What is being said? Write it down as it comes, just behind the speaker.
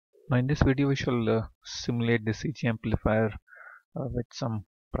Now in this video we shall simulate the CG amplifier with some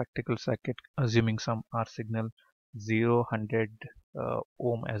practical circuit assuming some R signal 0, 100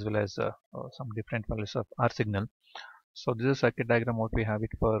 ohm as well as some different values of R signal. So this is a circuit diagram what we have it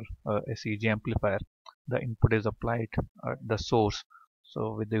for a CG amplifier. The input is applied at the source,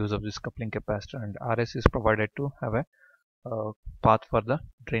 so with the use of this coupling capacitor, and RS is provided to have a path for the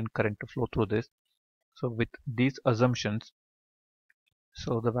drain current to flow through this. So with these assumptions,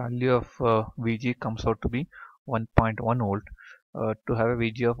 so the value of Vg comes out to be 1.1 volt. To have a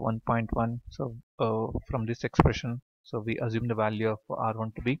Vg of 1.1, so from this expression, so we assume the value of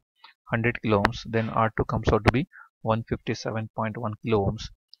R1 to be 100 kilo ohms, then R2 comes out to be 157.1 kilo ohms,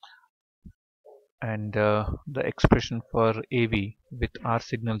 and the expression for AV with R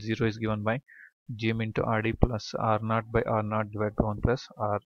signal 0 is given by Gm into Rd plus R0 by R0 divided by 1 plus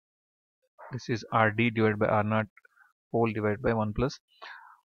R. This is Rd divided by R0 whole divided by 1 plus.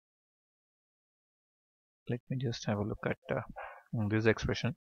 Let me just have a look at this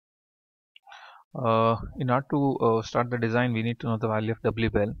expression. In order to start the design, we need to know the value of W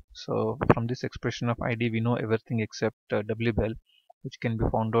bell. So from this expression of ID, we know everything except W bell, which can be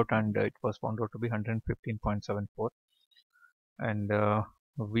found out, and it was found out to be 115.74. And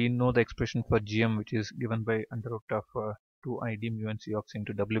we know the expression for GM, which is given by under root of 2 ID mu and C ox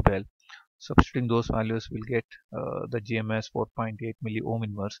into W bell. Substituting those values, we'll get the GM as 4.8 milli ohm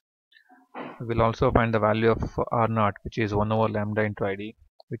inverse. We will also find the value of R0, which is 1 over lambda into ID,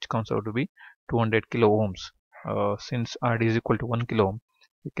 which comes out to be 200 kilo ohms. Since RD is equal to 1 kilo ohm,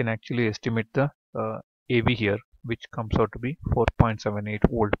 we can actually estimate the AV here, which comes out to be 4.78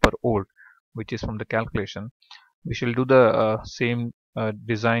 volt per volt, which is from the calculation. We shall do the same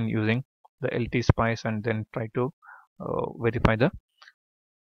design using the LT spice and then try to verify the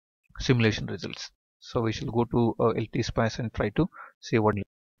simulation results. So we shall go to LT spice and try to see what.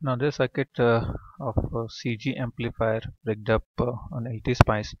 Now this circuit of CG amplifier rigged up on LT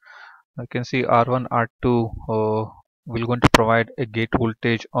spice. You can see R1, R2 will going to provide a gate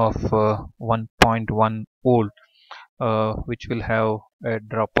voltage of 1.1 volt, which will have a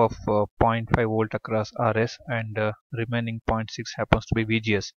drop of 0.5 volt across RS, and remaining 0.6 happens to be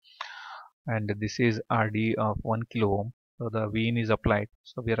VGS, and this is RD of 1 kilo ohm. So the Vin is applied.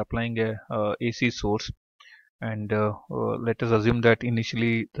 So we are applying a AC source, and let us assume that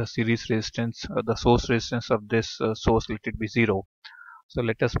initially the series resistance, the source resistance of this source, let it be 0. So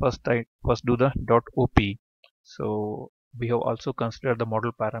let us first do the dot op. So we have also considered the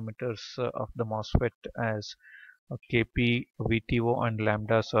model parameters of the MOSFET as Kp, VTO and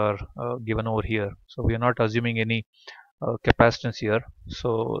lambdas are given over here. So we are not assuming any capacitance here.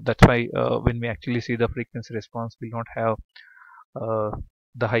 So that's why when we actually see the frequency response, we will not have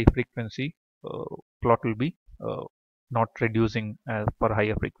the high frequency plot will be not reducing for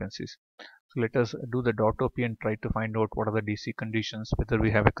higher frequencies. So let us do the dot op and try to find out what are the DC conditions, whether we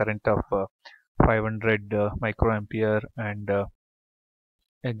have a current of 500 microampere and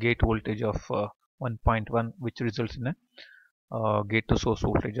a gate voltage of 1.1, which results in a gate to source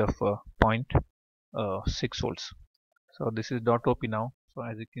voltage of 0.6 volts. So this is dot op now. So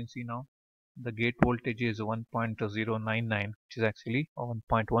as you can see now, the gate voltage is 1.099, which is actually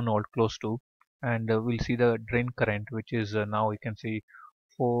 1.1 volt close to, and we'll see the drain current, which is now you can see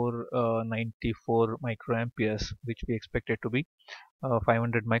 494 microamperes, which we expected to be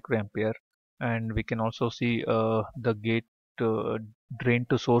 500 microampere, and we can also see the gate drain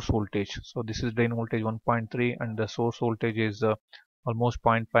to source voltage. So this is drain voltage 1.3 and the source voltage is almost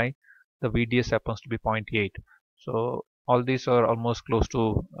 0.5. The VDS happens to be 0.8. So all these are almost close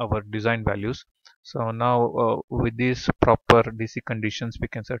to our design values. So now with these proper DC conditions, we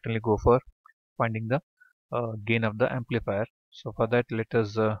can certainly go for finding the gain of the amplifier. So for that, let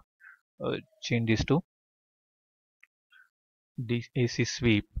us change this to AC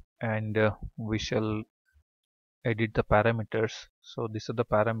sweep, and we shall edit the parameters. So these are the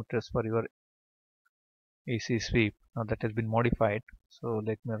parameters for your AC sweep. Now that has been modified. So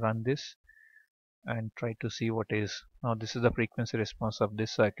let me run this and try to see what is. Now this is the frequency response of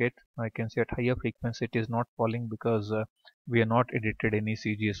this circuit. I can see at higher frequency it is not falling because we are not edited any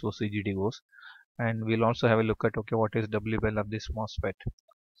CGSO CGDOs. And we'll also have a look at what is W bell of this MOSFET.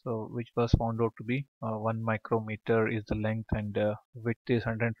 So which was found out to be 1 micrometer is the length, and width is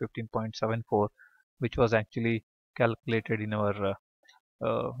 115.74, which was actually calculated in our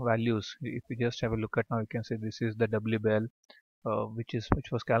values. If we just have a look at now, you can see this is the W bell which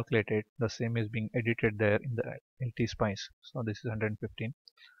was calculated. The same is being edited there in the LT spice. So this is 115.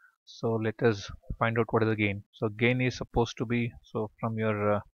 So let us find out what is the gain. So gain is supposed to be, so from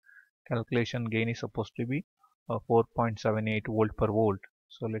your calculation, gain is supposed to be 4.78 volt per volt.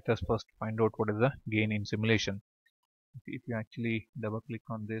 So let us first find out what is the gain in simulation. If you actually double click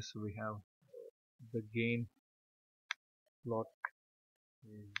on this, we have the gain plot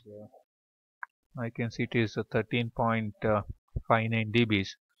is I can see it is 13.59 dBs.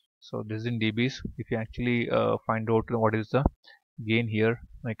 So this is in dBs. If you actually find out what is the gain here,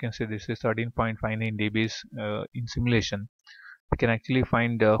 I can say this is 13.59 dBs in simulation. We can actually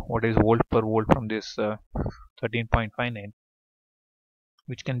find what is volt per volt from this 13.59,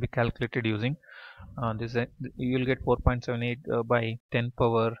 which can be calculated using this. You will get 4.78 by 10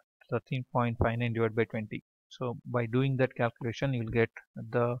 power 13.59 divided by 20. So by doing that calculation, you will get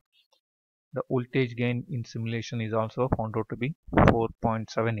the voltage gain in simulation is also found out to be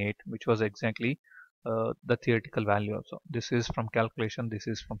 4.78, which was exactly the theoretical value also. This is from calculation, this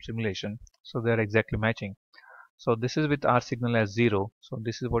is from simulation, so they are exactly matching. So this is with R signal as 0. So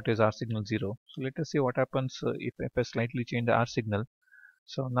this is what is R signal 0. So let us see what happens if I slightly change the R signal.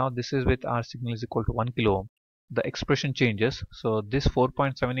 So now this is with R signal is equal to 1 kilo ohm. The expression changes. So this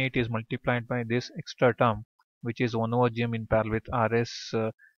 4.78 is multiplied by this extra term, which is 1 over gm in parallel with Rs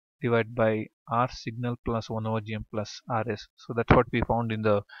divided by R signal plus 1 over gm plus Rs. So that's what we found in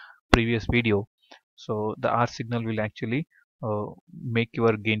the previous video. So the R signal will actually make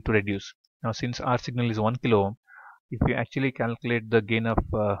your gain to reduce. Now since R signal is 1 kilo ohm, if you actually calculate the gain of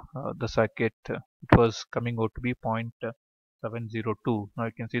the circuit, it was coming out to be 0.702. Now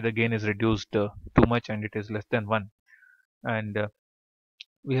you can see the gain is reduced too much and it is less than 1. And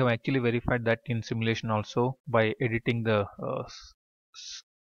we have actually verified that in simulation also by editing the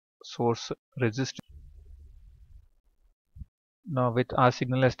source resistance. Now with R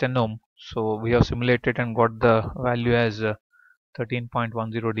signal as 10 ohm, so we have simulated and got the value as 13.10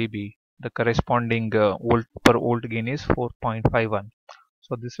 dB. The corresponding volt per volt gain is 4.51.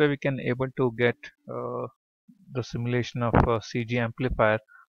 So this way we can able to get the simulation of CG amplifier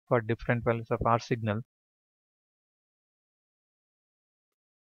for different values of R signal.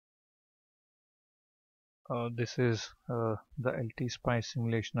 This is the LT Spice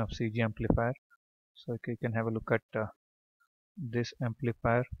simulation of CG amplifier. So you can have a look at this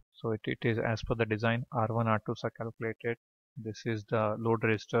amplifier. So it is as per the design. R1 R2s are calculated. This is the load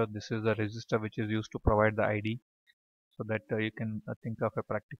resistor, this is the resistor which is used to provide the ID, so that you can think of a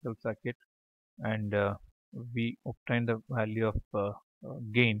practical circuit. And we obtain the value of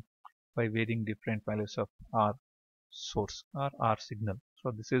gain by varying different values of R source or R signal.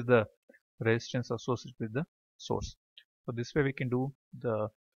 So this is the resistance associated with the source. So this way we can do the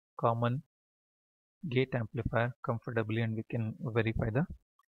common gate amplifier comfortably, and we can verify the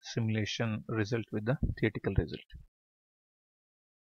simulation result with the theoretical result.